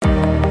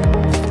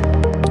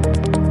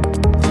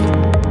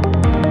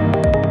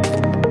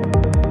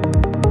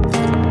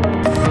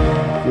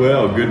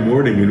Well, good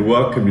morning and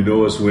welcome to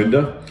Noah's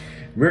Window.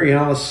 Mary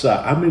Alice,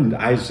 I'm in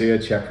Isaiah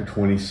chapter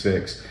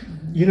 26.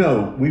 You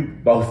know,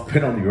 we've both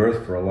been on the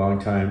earth for a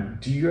long time.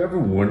 Do you ever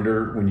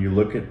wonder when you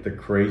look at the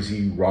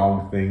crazy,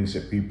 wrong things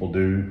that people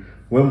do,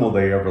 when will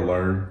they ever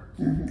learn?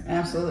 Mm-hmm.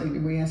 Absolutely.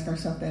 We ask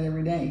ourselves that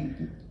every day.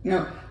 You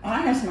know,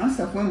 I ask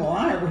myself, when will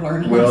I ever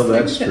learn? Well,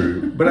 that's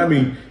true. But I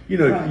mean, you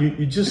know, Right.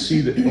 you just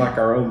see that like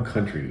our own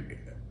country,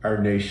 our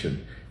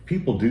nation,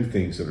 people do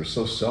things that are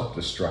so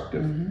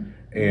self-destructive. Mm-hmm.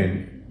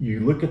 And you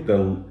look at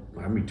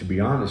to be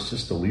honest,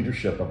 just the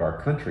leadership of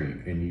our country,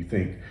 and you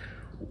think,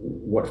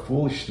 what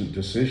foolish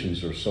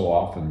decisions are so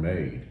often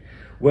made.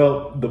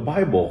 Well, the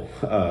Bible,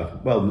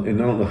 and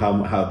I don't know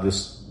how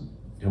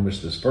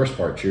much this first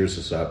part cheers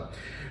us up,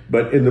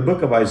 but in the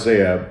book of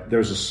Isaiah,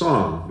 there's a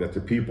song that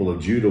the people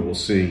of Judah will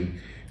sing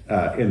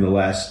in the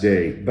last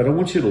day. But I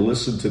want you to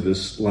listen to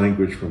this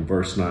language from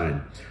verse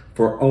 9.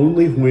 For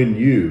only when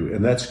you,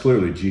 and that's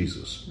clearly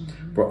Jesus,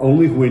 for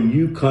only when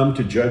you come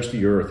to judge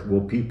the earth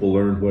will people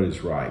learn what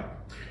is right.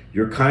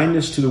 Your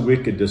kindness to the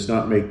wicked does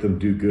not make them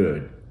do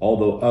good.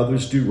 Although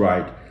others do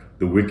right,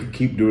 the wicked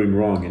keep doing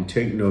wrong and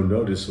take no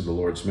notice of the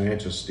Lord's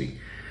majesty.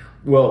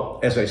 Well,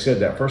 as I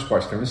said, that first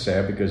part's kind of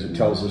sad because it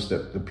tells us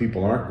that the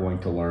people aren't going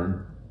to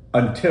learn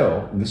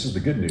until, and this is the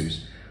good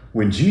news,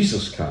 when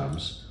Jesus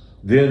comes,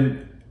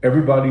 then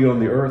everybody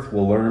on the earth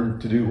will learn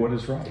to do what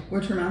is right.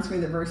 Which reminds me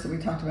of the verse that we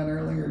talked about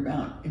earlier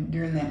about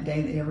during that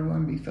day that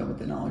everyone will be filled with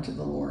the knowledge of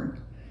the Lord.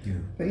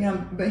 Yeah.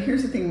 But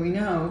here's the thing, we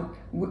know,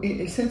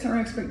 it sets our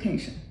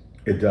expectation.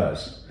 It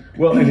does.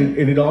 Well, and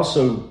it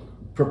also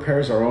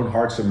prepares our own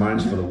hearts and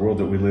minds for the world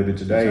that we live in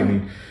today.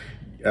 Right.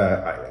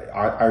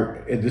 I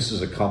mean, this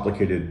is a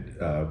complicated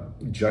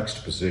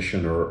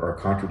juxtaposition or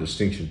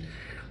contradistinction.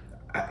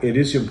 It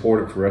is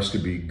important for us to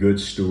be good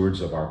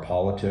stewards of our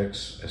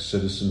politics. As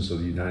citizens of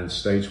the United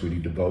States, we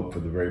need to vote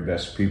for the very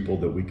best people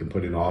that we can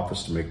put in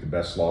office to make the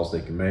best laws they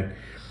can make.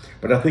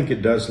 But I think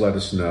it does let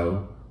us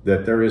know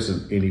that there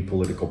isn't any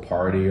political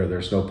party or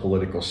there's no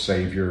political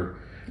savior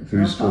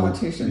who's no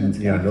politician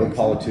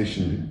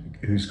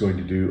who's going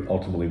to do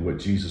ultimately what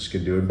Jesus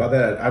can do. And by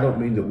that, I don't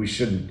mean that we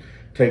shouldn't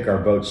take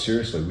our votes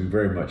seriously. We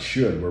very much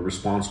should. We're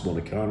responsible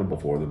and accountable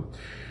for them.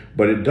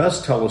 But it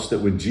does tell us that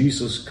when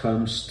Jesus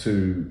comes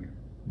to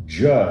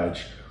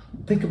judge,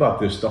 think about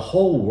this, the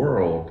whole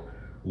world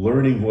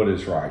learning what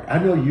is right. I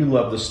know you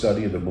love the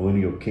study of the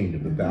millennial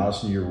kingdom, the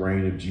 1,000-year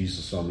reign of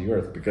Jesus on the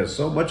earth, because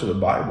so much of the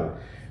Bible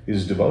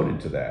is devoted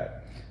to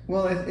that.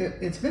 Well,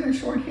 it's been a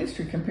short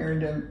history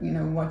compared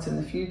to, what's in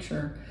the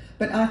future.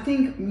 But I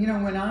think,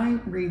 when I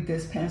read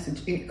this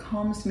passage, it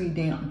calms me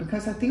down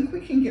because I think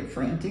we can get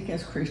frantic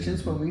as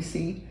Christians when we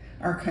see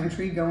our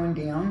country going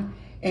down,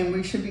 and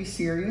we should be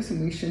serious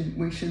and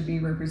we should be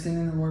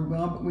representing the Lord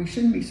well, but we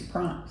shouldn't be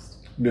surprised.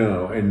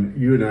 No, and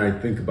you and I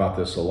think about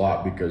this a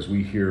lot because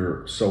we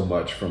hear so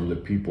much from the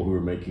people who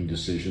are making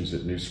decisions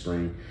at New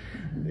Spring,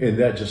 and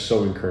that just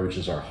so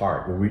encourages our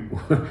heart.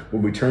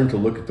 When we turn to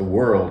look at the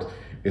world,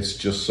 it's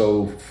just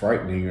so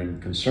frightening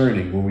and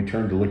concerning. When we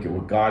turn to look at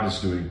what God is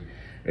doing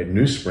at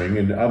New Spring,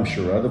 and I'm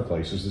sure other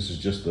places, this is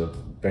just the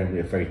family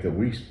of faith that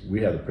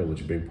we have the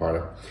privilege of being part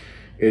of.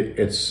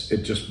 It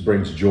just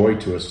brings joy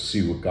to us to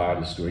see what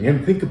God is doing.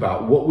 And think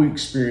about what we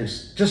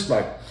experienced, just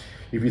like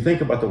if you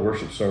think about the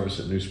worship service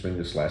at New Spring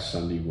this last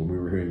Sunday when we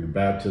were hearing the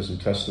baptism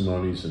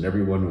testimonies and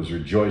everyone was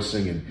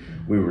rejoicing and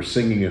we were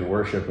singing in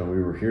worship and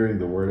we were hearing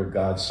the word of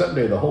God,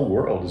 someday the whole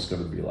world is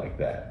going to be like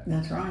that.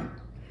 That's right.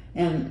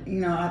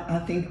 And,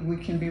 I think we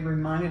can be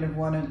reminded of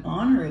what an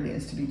honor it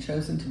is to be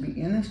chosen to be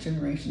in this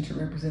generation to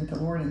represent the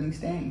Lord in these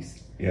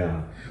days.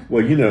 Yeah.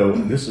 Well,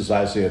 this is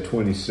Isaiah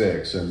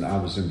 26, and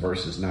I was in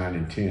verses 9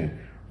 and 10.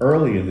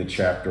 Early in the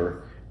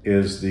chapter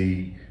is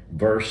the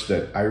verse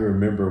that I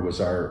remember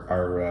was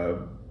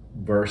our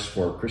verse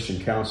for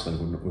Christian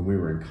counseling when we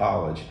were in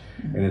college.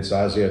 Mm-hmm. And it's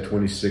Isaiah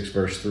 26,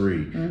 verse 3.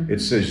 Mm-hmm.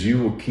 It says, "You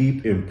will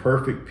keep in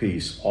perfect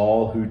peace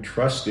all who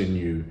trust in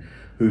you,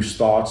 whose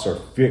thoughts are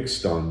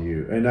fixed on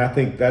you." And I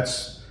think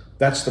that's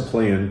the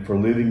plan for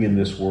living in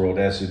this world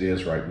as it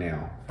is right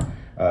now.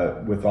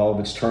 With all of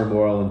its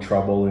turmoil and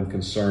trouble and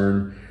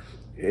concern,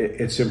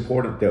 it's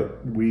important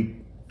that we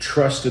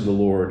trust in the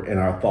Lord and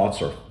our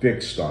thoughts are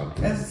fixed on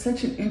Him. That's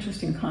such an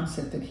interesting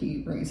concept that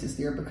he raises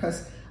there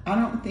because I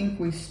don't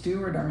think we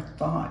steward our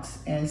thoughts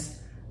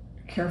as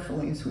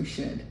carefully as we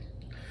should.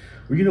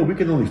 Well, we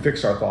can only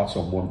fix our thoughts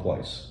on one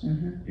place.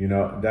 Mm-hmm.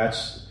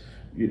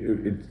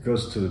 It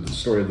goes to the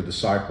story of the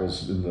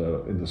disciples in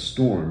the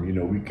storm.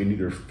 We can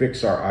either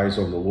fix our eyes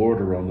on the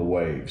Lord or on the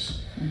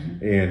waves.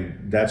 Mm-hmm.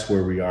 And that's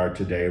where we are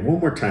today. And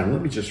one more time,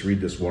 let me just read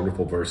this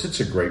wonderful verse.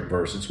 It's a great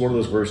verse. It's one of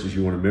those verses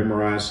you want to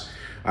memorize.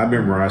 I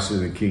memorized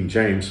it in King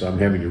James, so I'm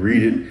having to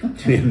read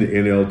it in the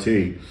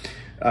NLT.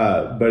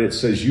 But it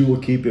says, "You will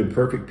keep in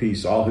perfect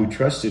peace all who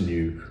trust in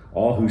you,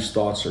 all whose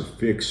thoughts are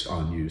fixed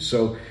on you."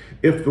 So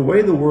if the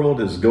way the world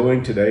is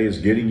going today is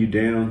getting you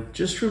down,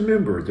 just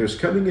remember there's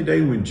coming a day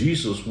when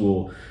Jesus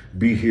will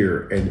be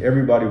here and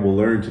everybody will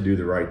learn to do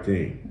the right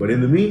thing. But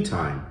in the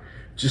meantime,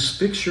 just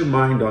fix your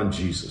mind on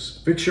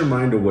Jesus. Fix your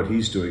mind on what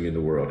He's doing in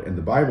the world. And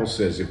the Bible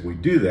says if we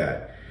do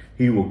that,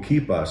 He will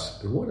keep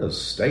us, what a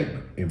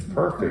statement, in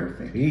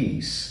perfect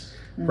peace.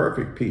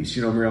 Perfect peace.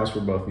 You know, Mary Alice,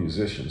 we're both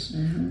musicians,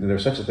 and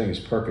there's such a thing as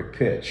perfect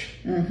pitch.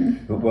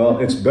 Well,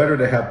 it's better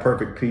to have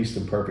perfect peace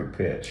than perfect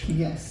pitch.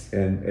 Yes.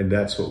 And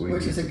that's what we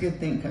Which need. is a good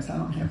thing, because I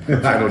don't have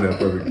perfect I don't have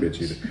perfect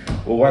pitch either.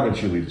 Well, why don't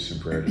you lead us in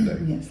prayer today?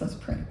 Yes, let's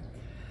pray.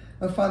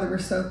 Oh, Father, we're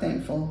so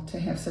thankful to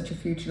have such a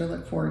future to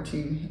look forward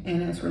to.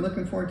 And as we're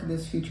looking forward to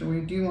this future, we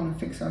do want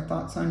to fix our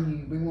thoughts on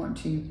you. We want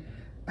to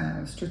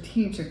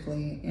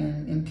strategically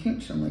and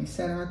intentionally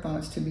set our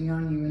thoughts to be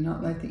on you and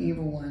not let the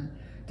evil one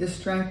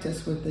distract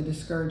us with the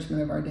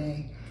discouragement of our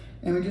day.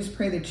 And we just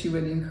pray that you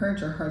would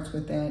encourage our hearts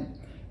with that.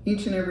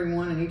 Each and every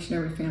one and each and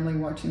every family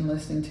watching,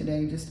 listening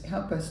today, just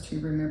help us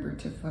to remember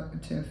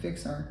to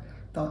fix our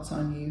thoughts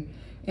on you.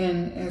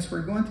 And as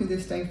we're going through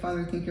this day,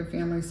 Father, think of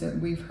families that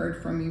we've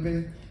heard from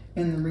even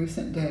in the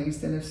recent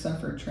days that have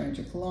suffered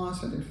tragic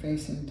loss, or they're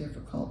facing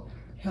difficult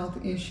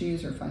health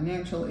issues or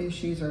financial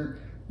issues, or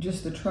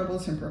just the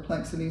troubles and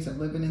perplexities of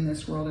living in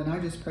this world. And I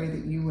just pray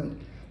that you would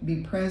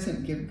be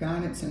present, give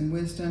guidance and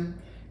wisdom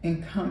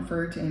and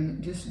comfort,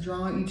 and just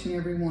draw each and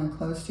every one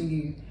close to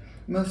you.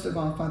 Most of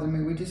all, Father,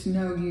 may we just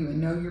know you and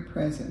know your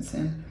presence.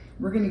 And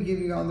we're going to give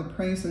you all the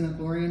praise and the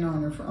glory and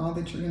honor for all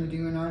that you're going to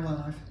do in our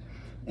life.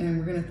 And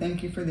we're going to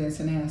thank you for this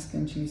and ask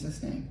in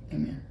Jesus' name.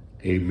 Amen.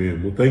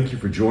 Amen. Well, thank you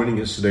for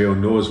joining us today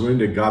on Noah's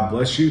Wind, and God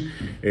bless you.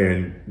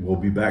 And we'll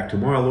be back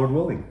tomorrow, Lord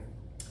willing.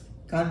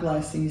 God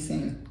bless. See you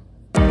soon.